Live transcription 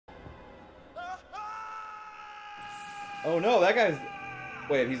Oh no, that guy's...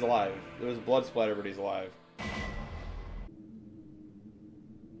 Wait, he's alive. There was a blood splatter, but he's alive.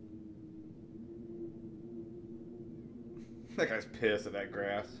 That guy's pissed at that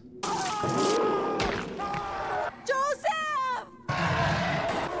grass. Joseph!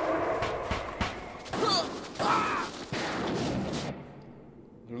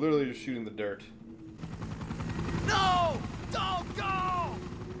 They're literally just shooting the dirt. No! Don't go!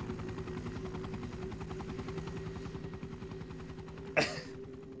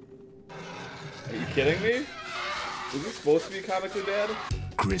 Are you kidding me? Is this supposed to be comically bad?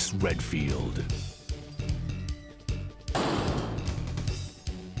 Chris Redfield.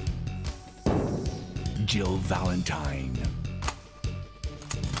 Jill Valentine.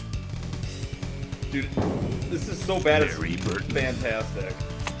 Dude, this is so bad it's Mary Burton. fantastic.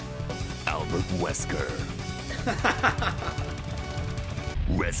 Albert Wesker.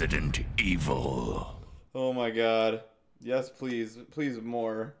 Resident Evil. Oh my god. Yes, please. Please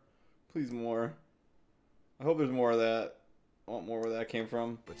more. Please more. I hope there's more of that. I want more where that came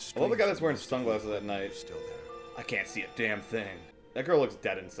from. I love the guy that's wearing sunglasses at night. Still there. I can't see a damn thing. That girl looks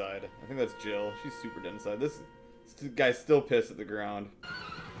dead inside. I think that's Jill. She's super dead inside. This guy's still pissed at the ground.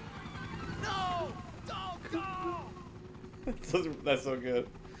 No! Don't go! That's so good.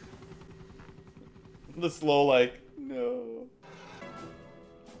 The slow, like, no.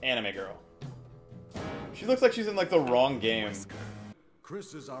 Anime girl. She looks like she's in, like, the wrong game.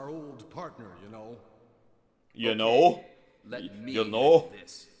 Chris is our old partner, you know. You know? Let me You know?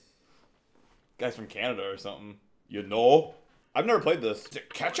 this. Guy's from Canada or something. You know? I've never played this. Is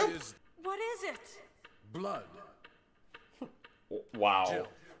it ketchup? What is it? Blood. Wow. Jill,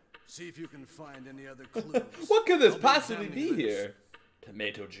 see if you can find any other clues. What could this I'll possibly examining be this. here?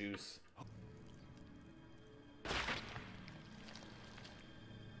 Tomato juice.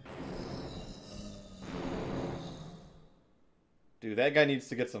 Dude, that guy needs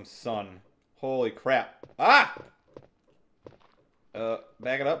to get some sun. Holy crap. Ah!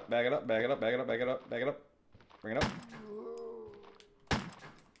 Back it up, back it up, back it up, back it up, back it up, back it up. Bring it up.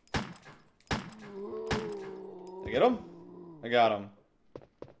 I get him? I got him.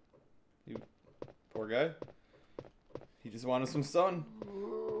 You poor guy. He just wanted some sun.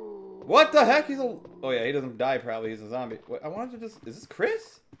 What the heck? He's a... Oh yeah, he doesn't die probably. He's a zombie. Wait, I wanted to just... Is this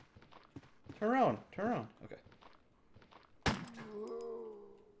Chris? Turn around. Turn around. Okay.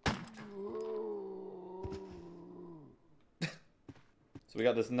 So we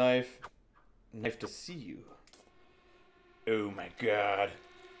got this knife. Knife to see you. Oh my god.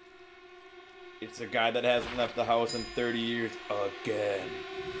 It's a guy that hasn't left the house in 30 years again.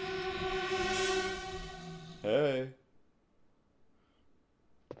 Hey.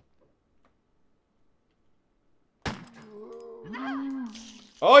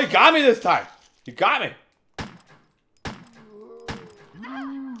 Oh, he got me this time. He got me.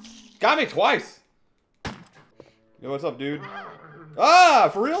 Got me twice. Yo, what's up, dude?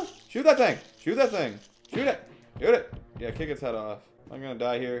 Ah, for real? Shoot that thing. Shoot that thing. Shoot it. Shoot it. Yeah, kick its head off. I'm gonna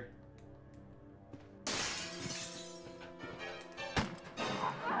die here.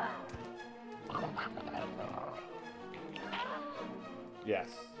 Yes.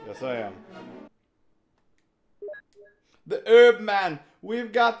 Yes, I am. The herb man.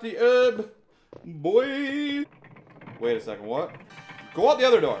 We've got the herb. Boy. Wait a second. What? Go out the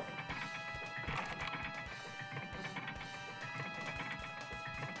other door.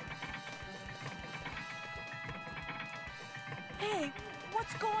 Hey,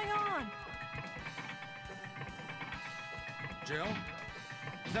 what's going on? Jill?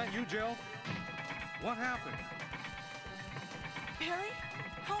 Is that you, Jill? What happened? Barry,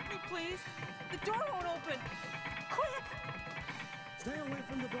 help me, please. The door won't open. Quick! Stay away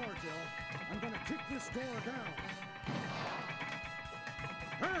from the door, Jill. I'm gonna kick this door down.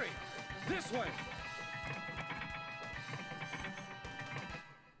 Hurry! This way!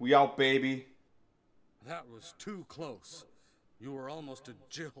 We out, baby. That was too close. You were almost a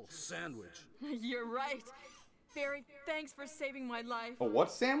Jill sandwich. You're right. Barry, thanks for saving my life. A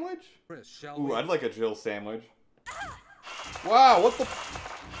what sandwich? Chris, shall Ooh, we? I'd like a Jill sandwich. Wow, what the...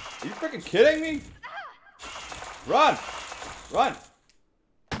 Are you freaking kidding me? Run! Run!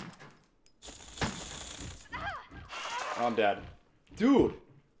 Oh, I'm dead. Dude,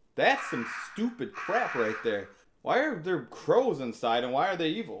 that's some stupid crap right there. Why are there crows inside and why are they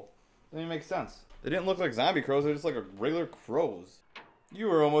evil? Doesn't even make sense. They didn't look like zombie crows, they're just like a regular crows. You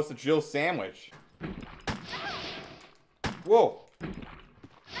were almost a Jill sandwich. Whoa.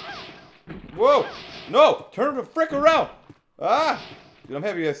 Whoa! No! Turn the frick around! Ah! Dude, I'm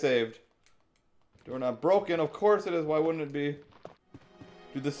happy I saved. Door not broken. Of course it is. Why wouldn't it be?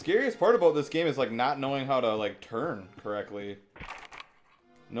 Dude, the scariest part about this game is like not knowing how to like turn correctly.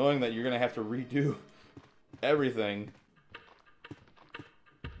 Knowing that you're gonna have to redo everything.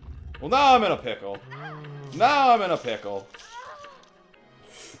 Well, now I'm in a pickle. Now I'm in a pickle.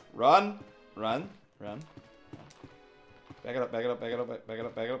 Run, run, run. Back it up, back it up, back it up, back it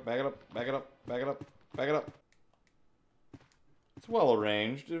up, back it up, back it up, back it up, back it up, back it up. It's well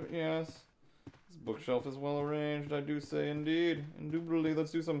arranged, yes. This bookshelf is well arranged, I do say indeed. Indubitably,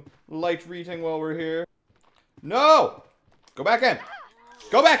 let's do some light reading while we're here. No! Go back in!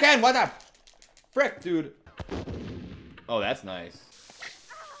 Go back in! What the frick, dude? Oh, that's nice.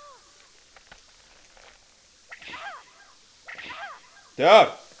 Dude!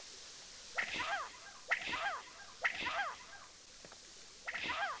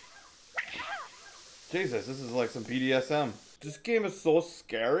 Jesus, this is like some BDSM. This game is so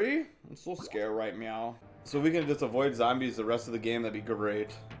scary. I'm so scared right now. So we can just avoid zombies the rest of the game, that'd be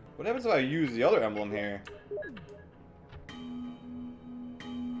great. What happens if I use the other emblem here?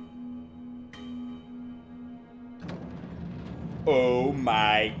 Oh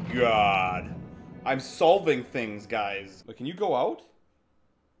my god. I'm solving things, guys. But can you go out?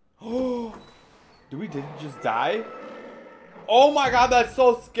 Oh, did we just die? Oh my god, that's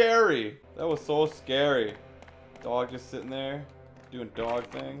so scary. That was so scary. Dog just sitting there doing dog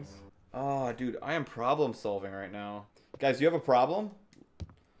things. Oh, dude, I am problem solving right now. Guys, you have a problem?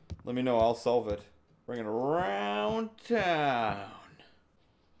 Let me know, I'll solve it. Bring it around town.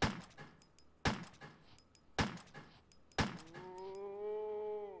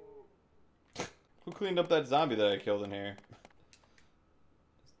 Who cleaned up that zombie that I killed in here?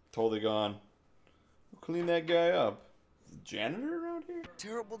 Totally gone. Who cleaned that guy up? Is the janitor around here?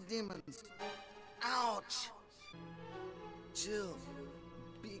 Terrible demons. Ouch. Jill,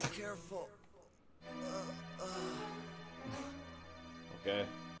 be careful. Okay.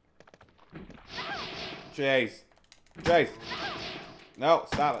 Chase. Chase. No,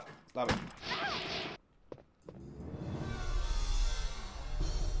 stop it. Stop it.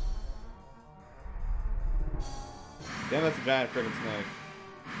 Damn, that's a giant freaking snake.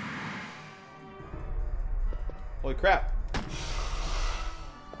 Holy crap.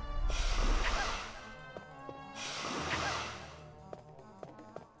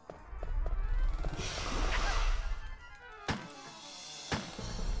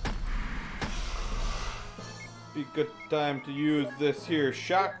 Be a good time to use this here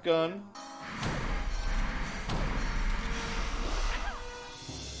shotgun.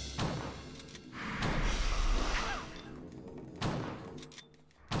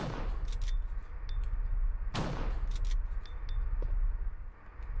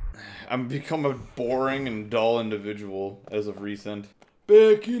 I'm become a boring and dull individual as of recent.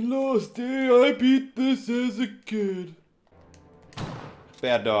 Back in last day, I beat this as a kid.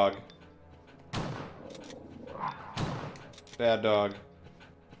 Bad dog. Bad dog.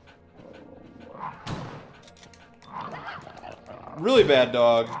 Really bad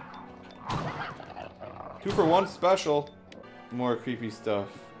dog. 2 for 1 special. More creepy stuff.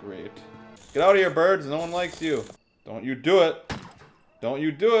 Great. Get out of here, birds. No one likes you. Don't you do it. Don't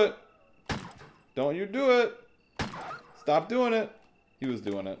you do it. Don't you do it. Stop doing it. He was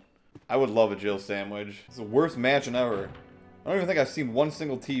doing it. I would love a Jill sandwich. It's the worst mansion ever. I don't even think I've seen one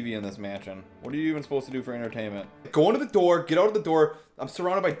single TV in this mansion. What are you even supposed to do for entertainment? Go into the door. Get out of the door. I'm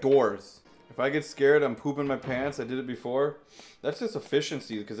surrounded by doors. If I get scared, I'm pooping my pants. I did it before. That's just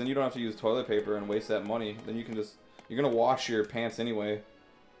efficiency, because then you don't have to use toilet paper and waste that money. Then you can just... You're going to wash your pants anyway.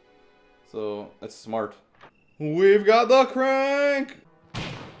 So, that's smart. We've got the crank!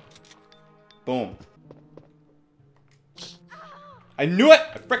 Boom. I knew it!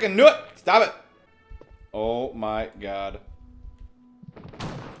 I freaking knew it! Stop it! Oh my god.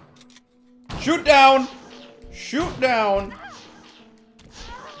 Shoot down! Shoot down!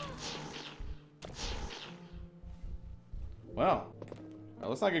 Wow. Now,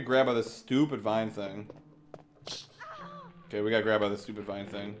 let's not get grabbed by this stupid vine thing. Okay, we got grabbed by this stupid vine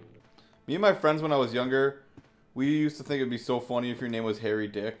thing. Me and my friends when I was younger, we used to think it'd be so funny if your name was Harry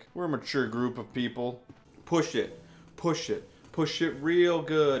Dick. We're a mature group of people. Push it. Push it. Push it real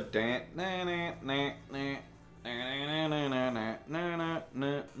good. We're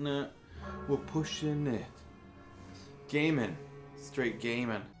pushing it. Gaming. Straight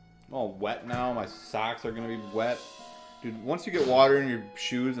gaming. I'm all wet now. My socks are gonna be wet. Dude, once you get water in your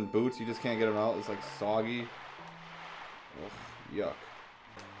shoes and boots, you just can't get them out. It's like soggy. Ugh, yuck.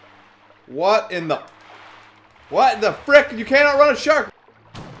 What in the... What in the frick? You cannot run a shark!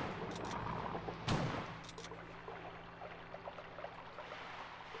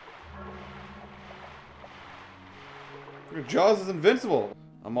 Jaws is invincible.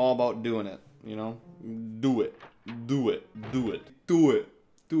 I'm all about doing it, you know? Do it. Do it. Do it. Do it.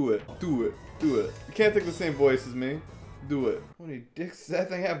 Do it. Do it. Do it. You can't think the same voice as me. Do it. How many dicks does that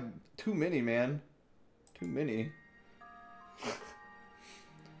thing have? Too many, man. Too many.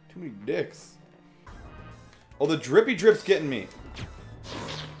 Too many dicks. Oh, the drippy drip's getting me.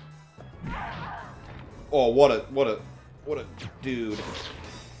 Oh, what a dude.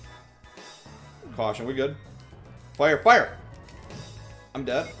 Caution, we good. Fire, fire! I'm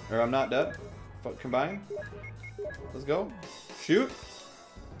dead. Or I'm not dead. Combine. Let's go. Shoot.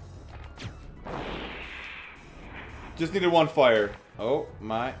 Just needed one fire. Oh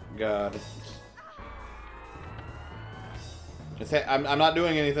my god. I'm not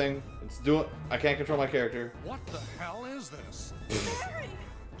doing anything. It's doing. I can't control my character. What the hell is this? Barry!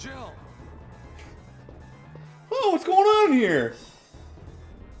 Jill! Oh, what's going on here?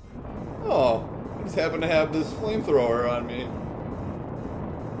 Oh, I just happen to have this flamethrower on me.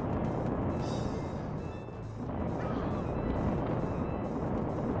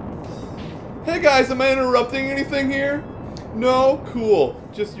 Hey guys, am I interrupting anything here? No? Cool.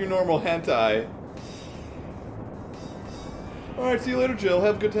 Just your normal hentai. Alright, see you later, Jill.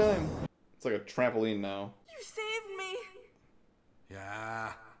 Have a good time. It's like a trampoline now. You saved me.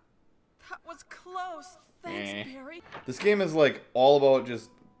 Yeah. That was close. Thanks, Barry. This game is like all about just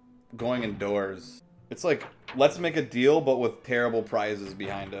going indoors. It's like, let's make a deal, but with terrible prizes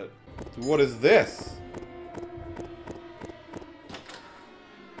behind it. What is this?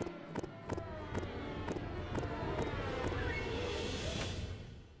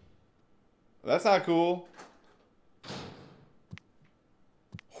 That's not cool.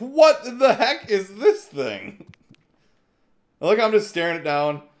 What the heck is this thing? Look, I'm just staring it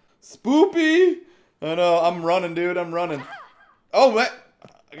down. Spoopy! I know, I'm running, dude. I'm running. Oh, man.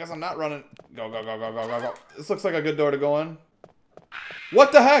 I guess I'm not running. Go, go, go, go, go, go, go. This looks like a good door to go in.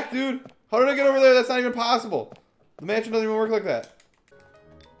 What the heck, dude? How did I get over there? That's not even possible. The mansion doesn't even work like that.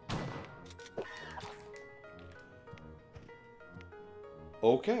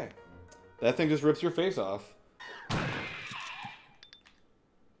 Okay. That thing just rips your face off.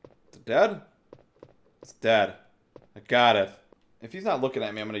 It's dead? It's dead. I got it. If he's not looking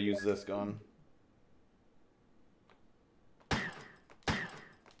at me, I'm going to use this gun.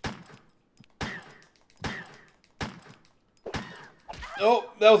 Oh,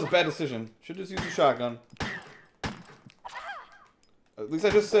 that was a bad decision. Should just use the shotgun. At least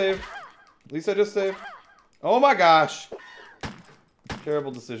I just saved. At least I just saved. Oh my gosh.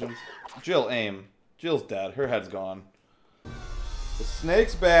 Terrible decisions. Jill, aim. Jill's dead. Her head's gone. The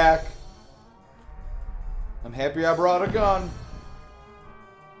snake's back. I'm happy I brought a gun.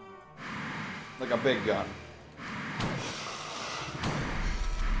 Like a big gun.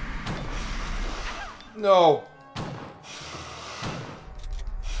 No.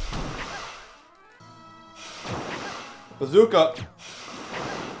 Bazooka.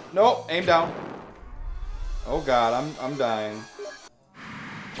 No, aim down. Oh god, I'm dying.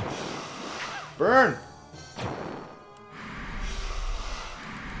 Burn.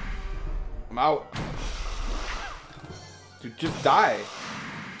 I'm out. Dude, just die.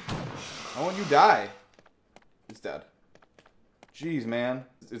 I want you to die. He's dead. Jeez, man.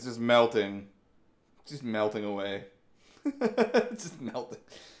 It's just melting. It's just melting away. It's just melting.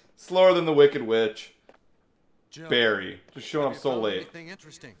 Slower than the Wicked Witch. Jill, Barry. Just showing up so late. Anything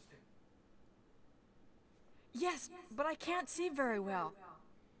interesting? Yes, but I can't see very well.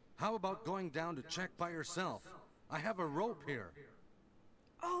 How about going down to check by yourself? I have a rope here.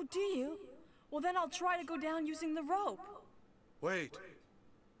 Oh, do you? Well, then I'll try to go down using the rope. Wait.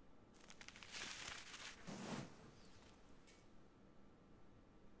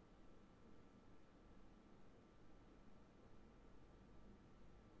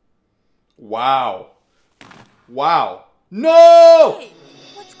 Wow. Wow. No! Hey,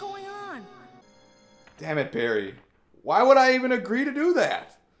 what's going on? Damn it, Barry. Why would I even agree to do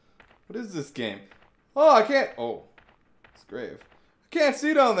that? What is this game? Oh, I can't. Oh, it's grave. I can't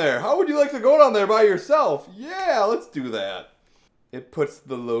see down there. How would you like to go down there by yourself? Yeah, let's do that. It puts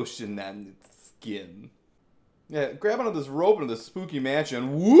the lotion on its skin. Yeah, grab onto this rope in this spooky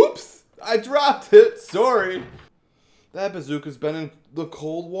mansion. Whoops! I dropped it. Sorry. That bazooka's been in the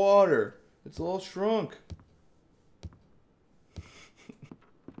cold water. It's all shrunk.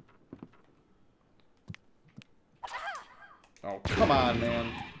 Oh, come on,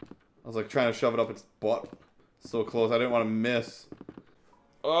 man. I was like trying to shove it up its butt. So close. I didn't want to miss.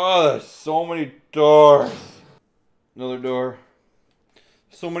 Oh, there's so many doors. Another door.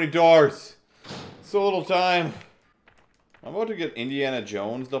 So many doors. So little time. I'm about to get Indiana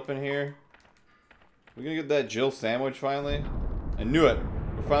Jones up in here. We're gonna get that Jill sandwich finally. I knew it.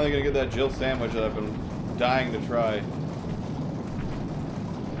 We're finally gonna get that Jill sandwich that I've been dying to try.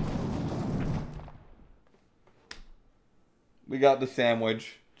 We got the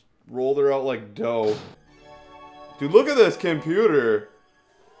sandwich. Rolled her out like dough. Dude, look at this computer.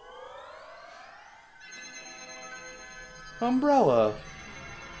 Umbrella.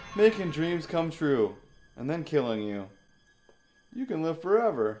 Making dreams come true. And then killing you. You can live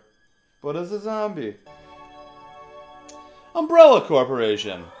forever. But as a zombie. Umbrella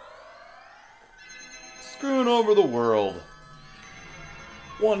Corporation. Screwing over the world.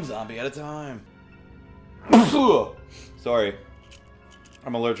 One zombie at a time. Sorry.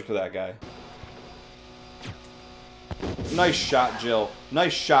 I'm allergic to that guy. Nice shot, Jill.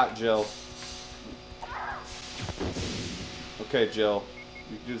 Nice shot, Jill. Okay, Jill.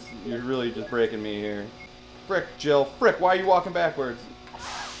 You're really just breaking me here. Frick, Jill. Frick, why are you walking backwards?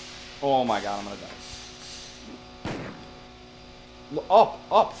 Oh my god, I'm gonna die. Up,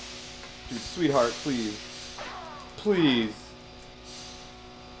 up. Dude, sweetheart, please. Please.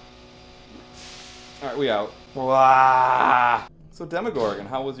 Alright, we out. Wah! So Demogorgon,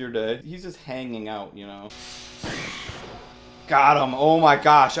 how was your day? He's just hanging out, you know. Got him. Oh my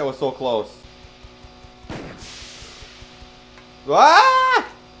gosh, that was so close. Ah!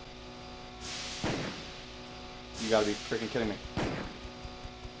 You gotta be freaking kidding me.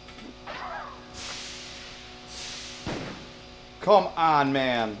 Come on,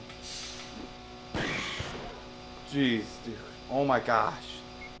 man. Jeez, dude. Oh my gosh.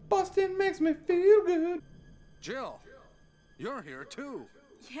 Boston makes me feel good. Jill, you're here too.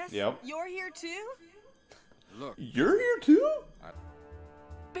 Yes, Yep. you're here too? Look, You're here too?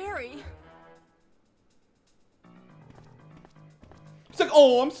 Barry. It's like,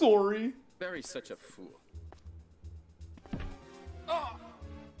 oh, I'm sorry. Barry's such a fool.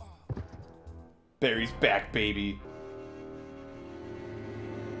 Barry's back, baby.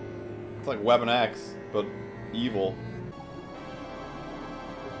 It's like Weapon X, but evil.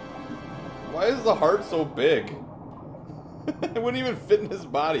 Why is the heart so big? It wouldn't even fit in his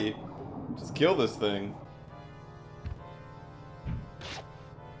body. Just kill this thing.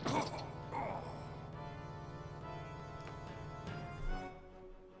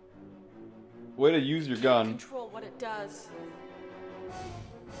 Way to use your gun. Control what it does.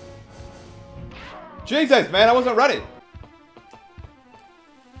 Jesus, man, I wasn't ready.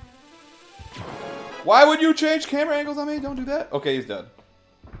 Why would you change camera angles on me? Don't do that. Okay, he's dead.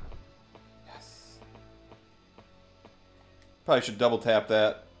 Yes. Probably should double tap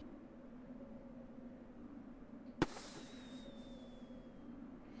that.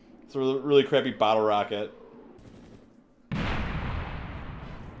 It's a really crappy bottle rocket.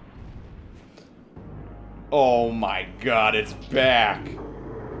 Oh my god, it's back.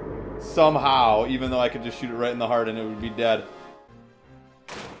 Somehow, even though I could just shoot it right in the heart and it would be dead.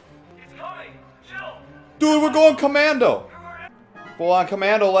 It's coming! Jill! Dude, we're going commando! Full on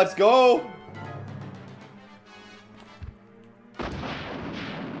commando, let's go!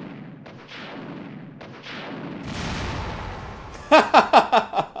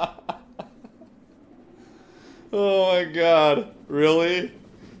 Oh my god. Really?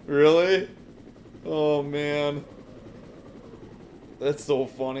 Really? Oh man. That's so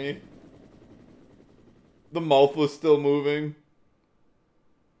funny. The mouth was still moving.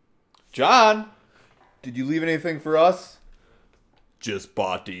 John! Did you leave anything for us? Just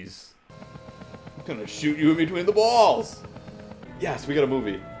bodies. I'm gonna shoot you in between the balls! Yes, we got a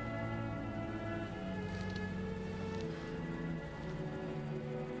movie.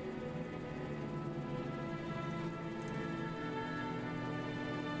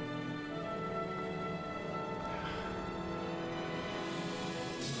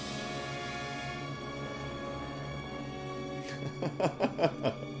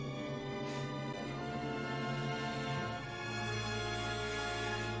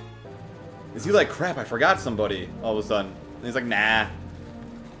 Is he like, crap, I forgot somebody all of a sudden? And he's like, nah.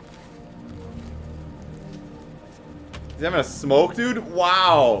 He's having a smoke, dude?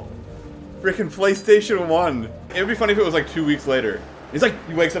 Wow. Freaking PlayStation 1. It would be funny if it was like 2 weeks later. He's like,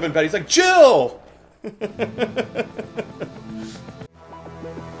 he wakes up in bed, he's like, Jill!